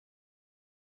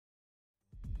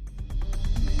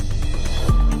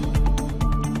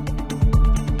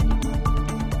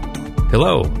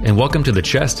Hello, and welcome to the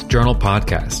Chest Journal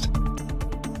Podcast,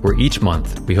 where each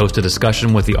month we host a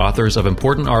discussion with the authors of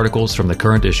important articles from the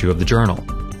current issue of the journal,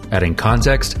 adding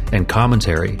context and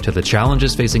commentary to the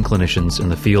challenges facing clinicians in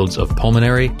the fields of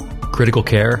pulmonary, critical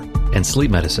care, and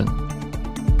sleep medicine.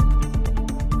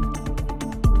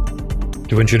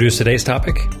 To introduce today's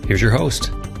topic, here's your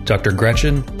host, Dr.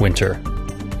 Gretchen Winter.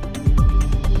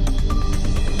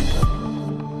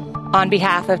 On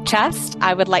behalf of Chest,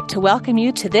 I would like to welcome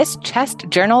you to this Chest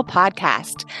Journal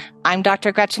podcast. I'm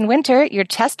Dr. Gretchen Winter, your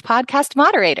Chest podcast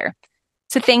moderator.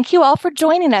 So thank you all for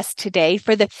joining us today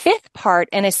for the fifth part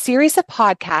in a series of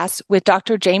podcasts with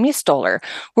Dr. Jamie Stoller,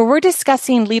 where we're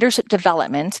discussing leadership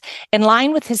development in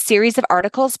line with his series of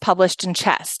articles published in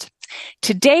Chest.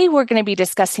 Today, we're going to be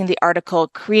discussing the article,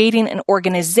 Creating an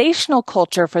Organizational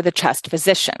Culture for the Chest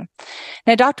Physician.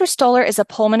 Now, Dr. Stoller is a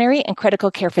pulmonary and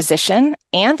critical care physician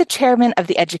and the chairman of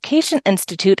the Education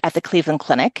Institute at the Cleveland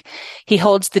Clinic. He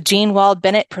holds the Gene Wald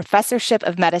Bennett Professorship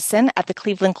of Medicine at the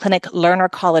Cleveland Clinic Lerner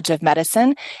College of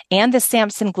Medicine and the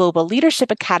Sampson Global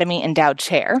Leadership Academy Endowed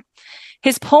Chair.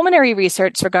 His pulmonary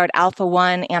research regard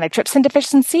alpha-1 antitrypsin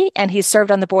deficiency, and he served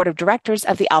on the board of directors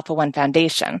of the Alpha-1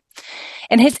 Foundation.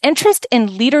 And his interest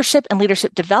in leadership and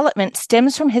leadership development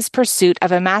stems from his pursuit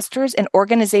of a master's in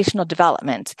organizational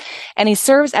development, and he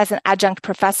serves as an adjunct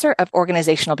professor of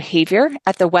organizational behavior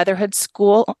at the Weatherhood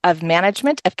School of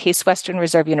Management of Case Western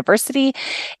Reserve University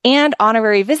and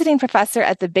honorary visiting professor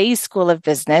at the Bayes School of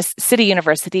Business, City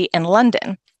University in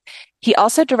London. He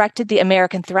also directed the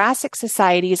American Thoracic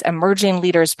Society's Emerging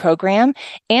Leaders Program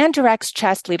and directs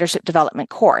Chest Leadership Development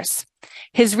course.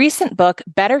 His recent book,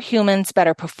 Better Humans,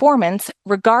 Better Performance,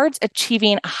 regards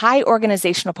achieving high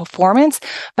organizational performance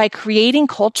by creating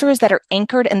cultures that are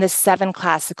anchored in the 7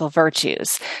 classical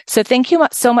virtues. So thank you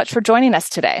so much for joining us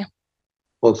today.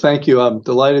 Well, thank you. I'm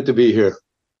delighted to be here.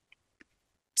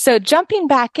 So jumping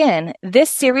back in, this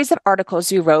series of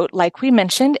articles you wrote, like we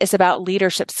mentioned, is about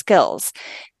leadership skills.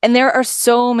 And there are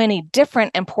so many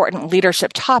different important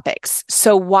leadership topics.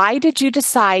 So why did you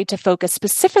decide to focus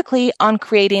specifically on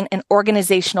creating an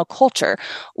organizational culture?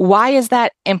 Why is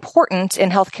that important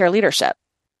in healthcare leadership?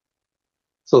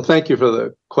 So thank you for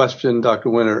the question,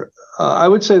 Dr. Winter. I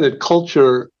would say that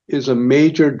culture is a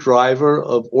major driver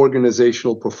of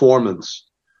organizational performance.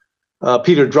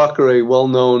 Peter Drucker, a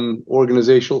well-known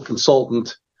organizational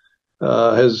consultant,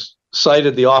 has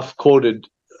cited the oft-quoted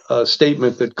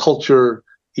statement that culture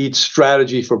eats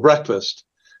strategy for breakfast.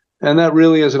 And that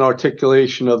really is an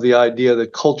articulation of the idea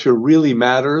that culture really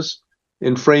matters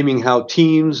in framing how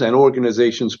teams and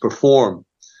organizations perform.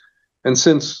 And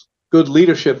since good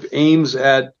leadership aims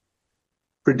at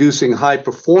producing high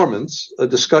performance, a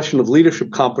discussion of leadership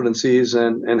competencies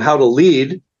and how to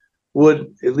lead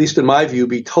would, at least in my view,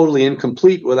 be totally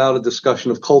incomplete without a discussion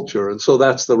of culture. And so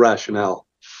that's the rationale.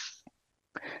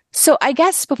 So I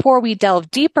guess before we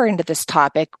delve deeper into this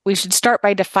topic, we should start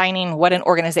by defining what an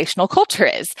organizational culture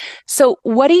is. So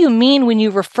what do you mean when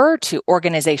you refer to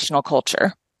organizational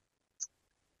culture?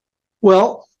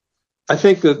 Well, I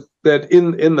think that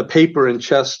in the paper in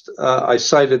Chest, I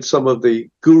cited some of the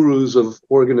gurus of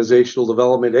organizational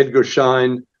development, Edgar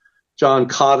Schein, John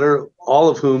Kotter, all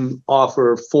of whom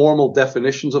offer formal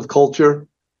definitions of culture.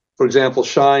 For example,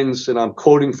 Schein's, and I'm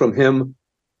quoting from him,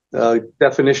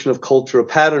 definition of culture, a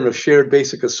pattern of shared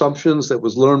basic assumptions that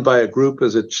was learned by a group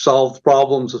as it solved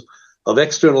problems of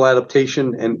external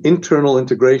adaptation and internal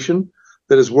integration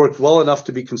that has worked well enough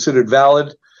to be considered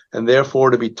valid and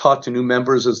therefore to be taught to new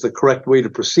members as the correct way to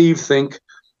perceive, think,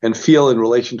 and feel in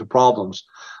relation to problems.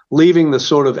 Leaving the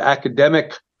sort of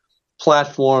academic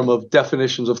platform of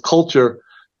definitions of culture.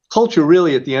 Culture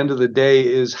really at the end of the day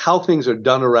is how things are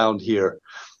done around here.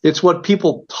 It's what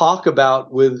people talk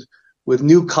about with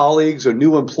new colleagues or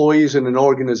new employees in an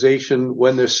organization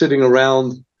when they're sitting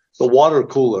around the water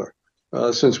cooler,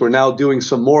 since we're now doing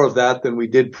some more of that than we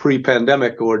did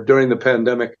pre-pandemic or during the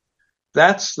pandemic.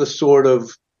 That's the sort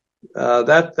of,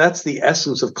 that's the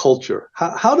essence of culture.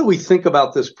 How do we think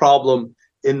about this problem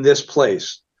in this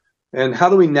place? And how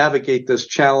do we navigate this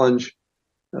challenge?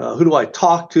 Who do I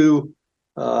talk to,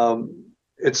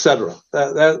 et cetera?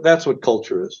 That's what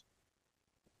culture is.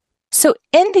 So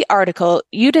in the article,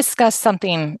 you discuss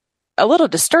something a little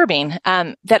disturbing,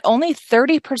 that only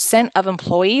 30% of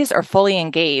employees are fully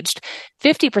engaged,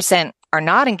 50% are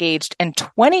not engaged, and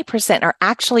 20% are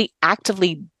actually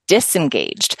actively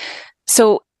disengaged.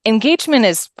 So engagement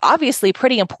is obviously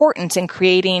pretty important in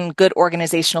creating good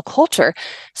organizational culture.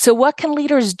 So what can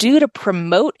leaders do to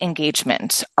promote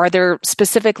engagement? Are there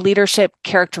specific leadership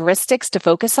characteristics to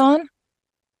focus on?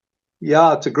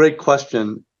 Yeah, it's a great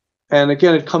question. And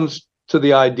again, it comes to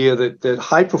the idea that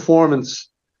high performance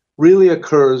really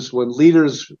occurs when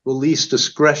leaders release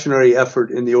discretionary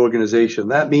effort in the organization.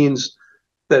 That means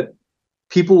that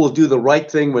people will do the right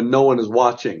thing when no one is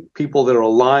watching. People that are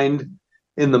aligned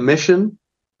in the mission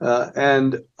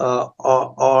and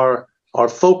are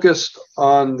focused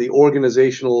on the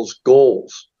organizational's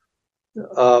goals.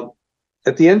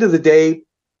 At the end of the day,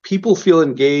 people feel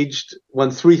engaged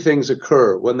when three things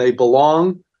occur: when they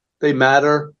belong, they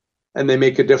matter, and they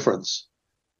make a difference.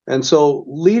 And so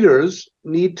leaders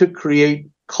need to create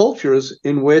cultures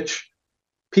in which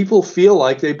people feel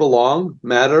like they belong,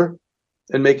 matter,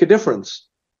 and make a difference.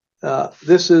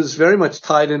 This is very much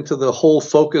tied into the whole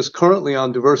focus currently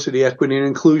on diversity, equity, and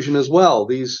inclusion as well.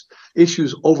 These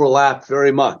issues overlap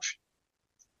very much.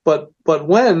 But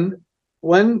when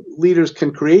leaders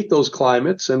can create those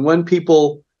climates and when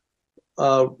people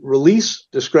release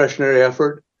discretionary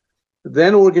effort,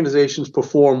 then organizations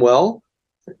perform well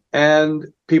and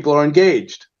people are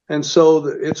engaged. And so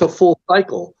it's a full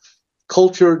cycle.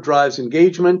 Culture drives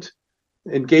engagement,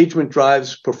 engagement drives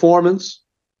performance,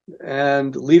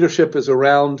 and leadership is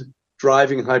around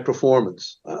driving high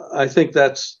performance. I think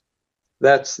that's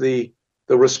the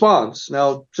response.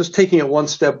 Now, just taking it one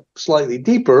step slightly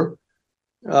deeper,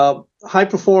 high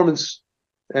performance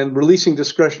and releasing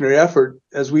discretionary effort,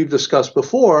 as we've discussed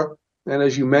before, and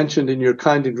as you mentioned in your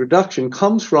kind introduction,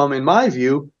 comes from, in my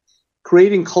view,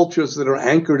 creating cultures that are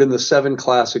anchored in the 7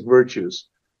 classic virtues: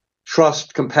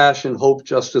 trust, compassion, hope,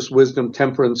 justice, wisdom,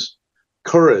 temperance,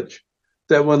 courage.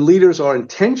 That when leaders are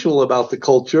intentional about the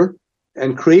culture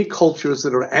and create cultures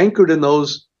that are anchored in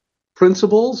those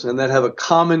principles and that have a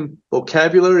common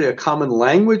vocabulary, a common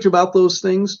language about those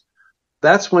things,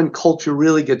 that's when culture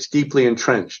really gets deeply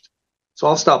entrenched. So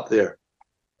I'll stop there.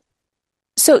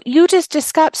 So you just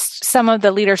discussed some of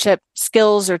the leadership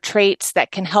skills or traits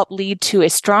that can help lead to a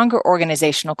stronger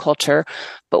organizational culture,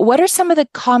 but what are some of the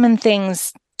common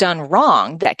things done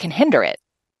wrong that can hinder it?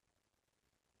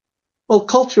 Well,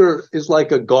 culture is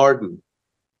like a garden.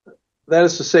 That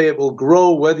is to say, it will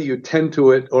grow whether you tend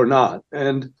to it or not.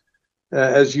 And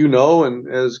as you know, and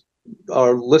as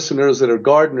our listeners that are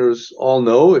gardeners all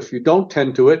know, if you don't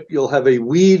tend to it, you'll have a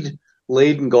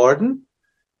weed-laden garden.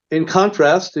 In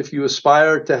contrast, if you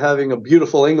aspire to having a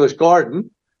beautiful English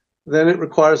garden, then it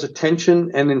requires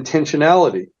attention and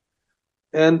intentionality.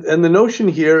 And the notion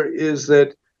here is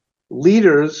that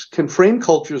leaders can frame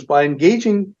cultures by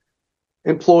engaging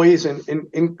employees in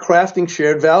crafting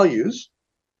shared values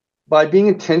by being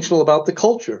intentional about the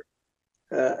culture.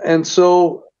 And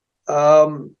so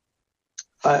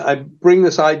I bring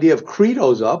this idea of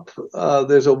credos up.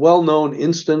 There's a well-known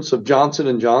instance of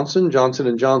Johnson & Johnson.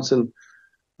 Johnson & Johnson,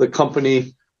 the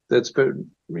company that's been,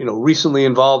 recently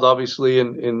involved, obviously,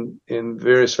 in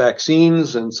various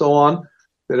vaccines and so on,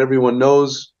 that everyone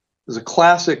knows. There's a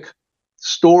classic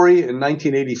story in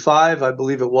 1985, I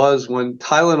believe it was, when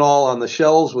Tylenol on the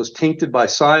shelves was tainted by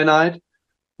cyanide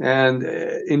and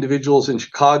individuals in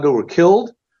Chicago were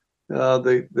killed.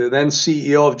 The then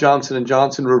CEO of Johnson &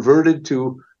 Johnson reverted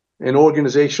to an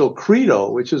organizational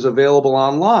credo, which is available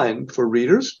online for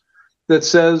readers, that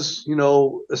says,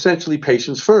 essentially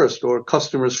patients first or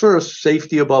customers first,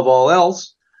 safety above all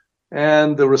else.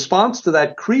 And the response to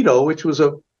that credo, which was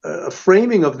a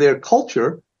framing of their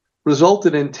culture,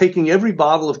 resulted in taking every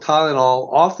bottle of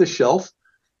Tylenol off the shelf,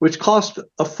 which cost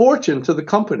a fortune to the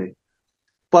company.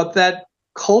 But that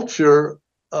culture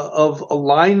of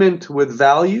alignment with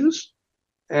values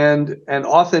and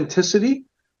authenticity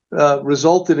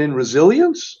resulted in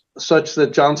resilience, such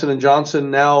that Johnson &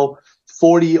 Johnson now,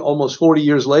 almost 40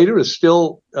 years later, is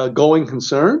still a going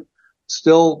concern,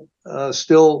 still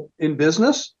in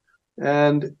business.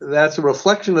 And that's a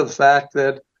reflection of the fact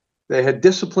that they had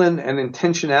discipline and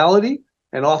intentionality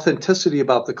and authenticity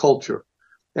about the culture.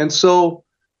 And so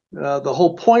the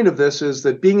whole point of this is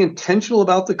that being intentional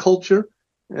about the culture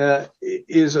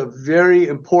is a very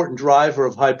important driver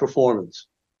of high performance.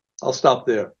 I'll stop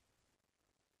there.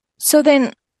 So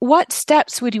then, what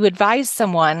steps would you advise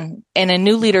someone in a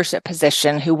new leadership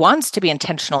position who wants to be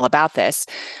intentional about this?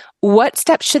 What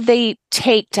steps should they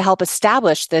take to help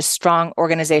establish this strong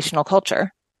organizational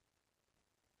culture?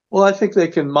 Well, I think they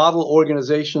can model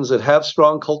organizations that have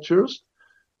strong cultures.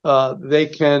 They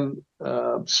can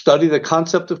study the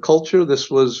concept of culture. This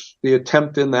was the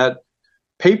attempt in that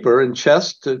paper in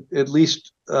CHEST to at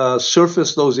least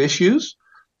surface those issues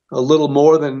a little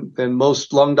more than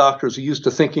most lung doctors are used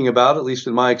to thinking about, at least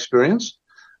in my experience.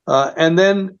 And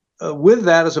then with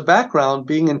that as a background,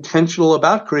 being intentional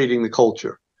about creating the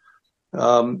culture,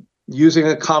 using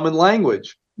a common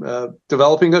language,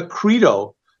 developing a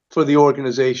credo for the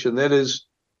organization that is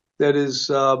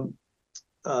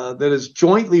that is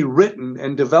jointly written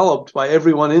and developed by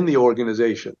everyone in the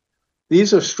organization.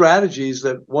 These are strategies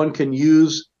that one can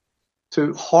use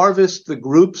to harvest the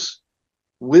group's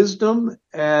wisdom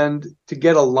and to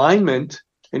get alignment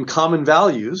in common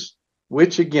values,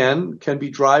 which again can be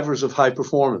drivers of high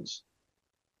performance.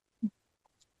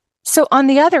 So on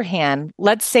the other hand,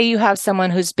 let's say you have someone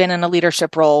who's been in a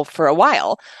leadership role for a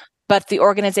while, but the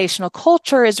organizational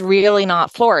culture is really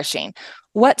not flourishing.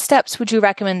 What steps would you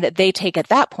recommend that they take at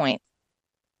that point?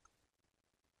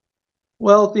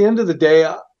 Well, at the end of the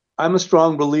day, I'm a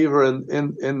strong believer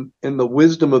in the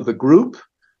wisdom of the group.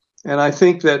 And I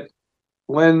think that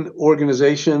when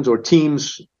organizations or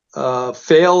teams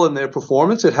fail in their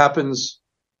performance, it happens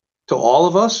to all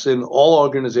of us in all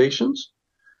organizations.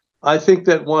 I think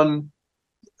that one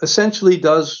essentially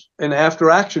does an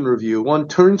after-action review. One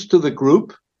turns to the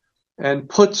group and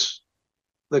puts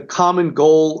the common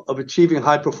goal of achieving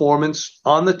high performance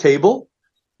on the table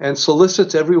and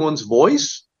solicits everyone's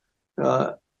voice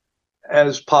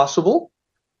as possible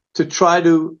to try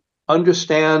to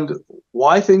understand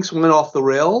why things went off the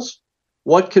rails,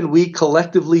 what can we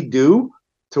collectively do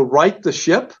to right the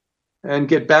ship and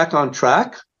get back on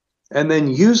track, and then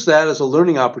use that as a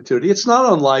learning opportunity. It's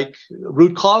not unlike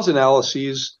root cause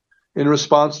analyses in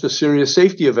response to serious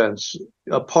safety events,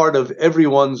 a part of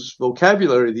everyone's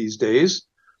vocabulary these days.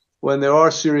 When there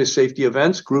are serious safety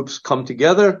events, groups come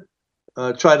together,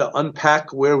 try to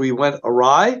unpack where we went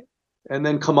awry, and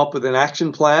then come up with an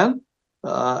action plan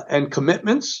and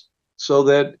commitments so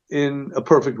that in a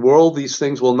perfect world, these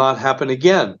things will not happen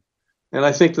again. And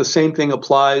I think the same thing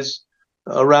applies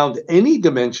around any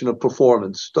dimension of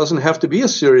performance. Doesn't have to be a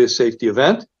serious safety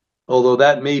event, although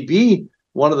that may be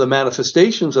one of the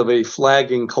manifestations of a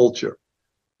flagging culture.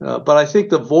 But I think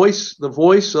the voice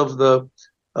of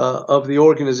the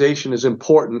organization is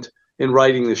important in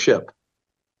righting the ship.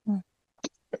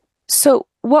 So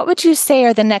what would you say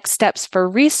are the next steps for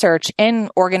research in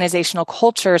organizational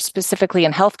culture, specifically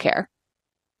in healthcare?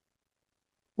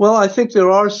 Well, I think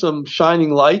there are some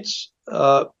shining lights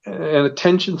and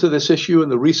attention to this issue in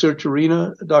the research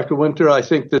arena, Dr. Winter. I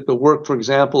think that the work, for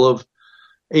example, of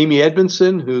Amy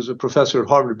Edmondson, who's a professor at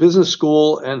Harvard Business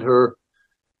School, and her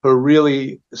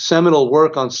really seminal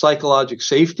work on psychological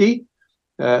safety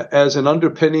as an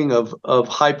underpinning of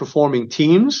high-performing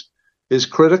teams is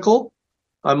critical.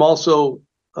 I'm also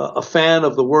a fan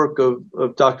of the work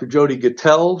of Dr. Jodi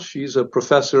Gittell. She's a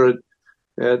professor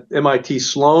at MIT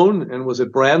Sloan and was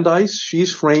at Brandeis.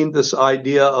 She's framed this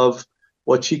idea of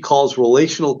what she calls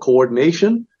relational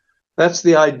coordination. That's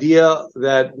the idea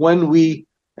that when we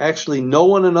actually know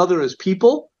one another as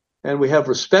people and we have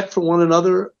respect for one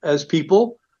another as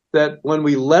people, that when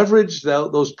we leverage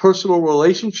those personal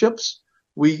relationships,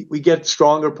 we get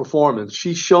stronger performance.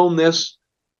 She's shown this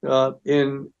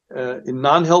in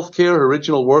non-healthcare. Her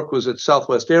original work was at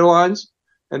Southwest Airlines,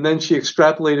 and then she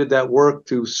extrapolated that work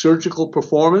to surgical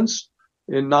performance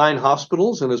in 9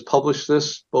 hospitals and has published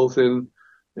this both in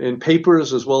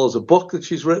papers as well as a book that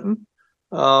she's written.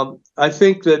 I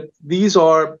think that these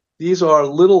are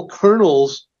little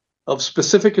kernels of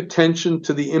specific attention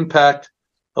to the impact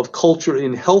of culture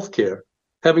in healthcare.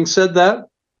 Having said that,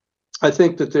 I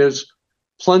think that there's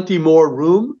plenty more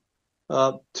room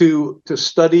to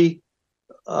study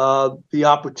the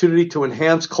opportunity to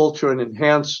enhance culture and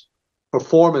enhance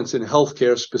performance in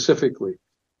healthcare specifically.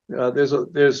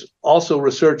 There's also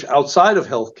research outside of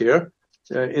healthcare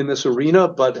in this arena,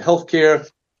 but healthcare,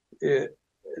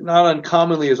 not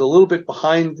uncommonly, is a little bit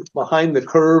behind the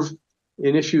curve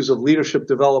in issues of leadership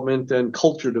development and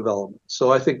culture development.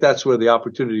 So I think that's where the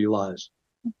opportunity lies.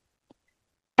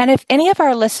 And if any of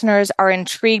our listeners are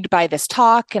intrigued by this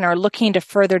talk and are looking to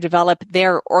further develop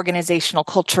their organizational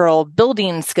cultural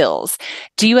building skills,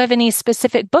 do you have any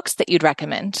specific books that you'd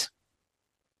recommend?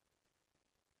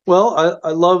 Well,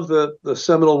 I love the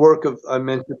seminal work of, I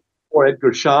mentioned before,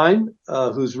 Edgar Schein,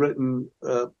 who's written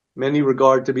many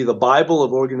regard to be the Bible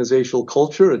of organizational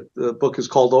culture. The book is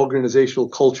called Organizational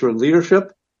Culture and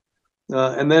Leadership.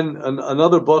 And then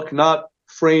another book, not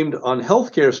framed on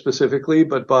healthcare specifically,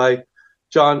 but by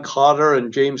John Cotter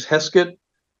and James Heskett,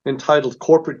 entitled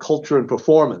Corporate Culture and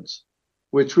Performance,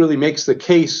 which really makes the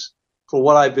case for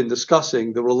what I've been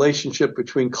discussing, the relationship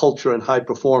between culture and high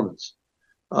performance.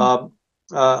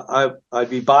 I'd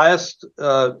be biased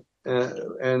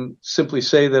and simply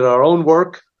say that our own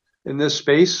work in this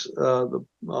space,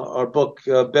 our book,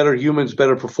 Better Humans,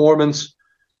 Better Performance,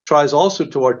 tries also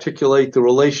to articulate the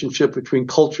relationship between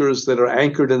cultures that are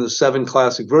anchored in the 7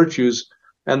 classic virtues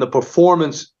and the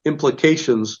performance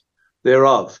implications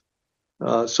thereof.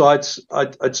 So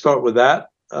I'd start with that.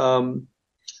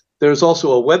 There's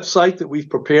also a website that we've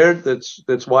prepared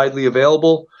that's widely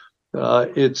available.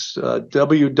 It's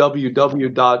www.excel,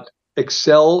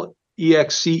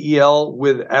 E-X-C-E-L,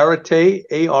 with Arete,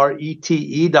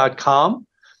 ARETE.com.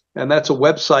 And that's a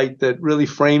website that really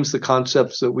frames the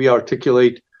concepts that we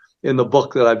articulate in the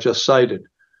book that I've just cited.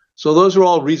 So those are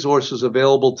all resources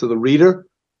available to the reader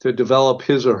to develop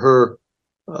his or her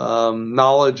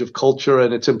knowledge of culture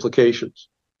and its implications.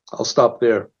 I'll stop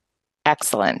there.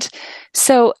 Excellent.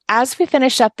 So as we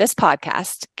finish up this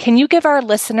podcast, can you give our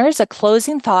listeners a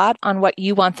closing thought on what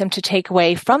you want them to take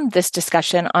away from this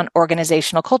discussion on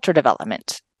organizational culture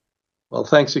development? Well,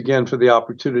 thanks again for the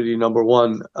opportunity, number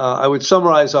one. I would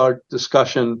summarize our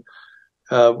discussion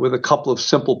with a couple of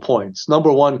simple points.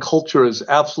 Number one, culture is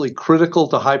absolutely critical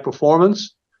to high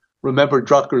performance. Remember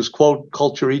Drucker's quote,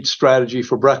 "Culture eats strategy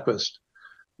for breakfast."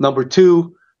 Number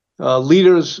two,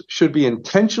 leaders should be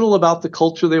intentional about the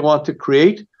culture they want to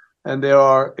create, and there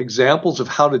are examples of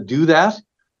how to do that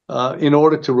in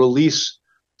order to release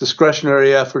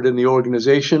discretionary effort in the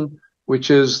organization,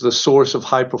 which is the source of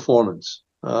high performance.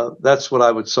 That's what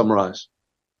I would summarize.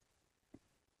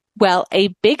 Well, a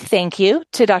big thank you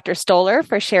to Dr. Stoller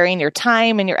for sharing your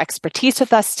time and your expertise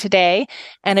with us today.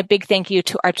 And a big thank you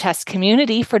to our CHEST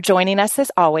community for joining us as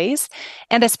always.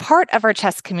 And as part of our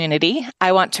CHEST community,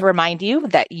 I want to remind you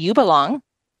that you belong,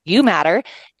 you matter,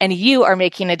 and you are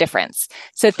making a difference.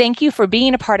 So thank you for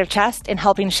being a part of CHEST and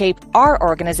helping shape our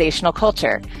organizational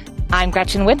culture. I'm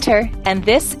Gretchen Winter, and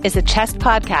this is a CHEST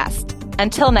podcast.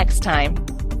 Until next time.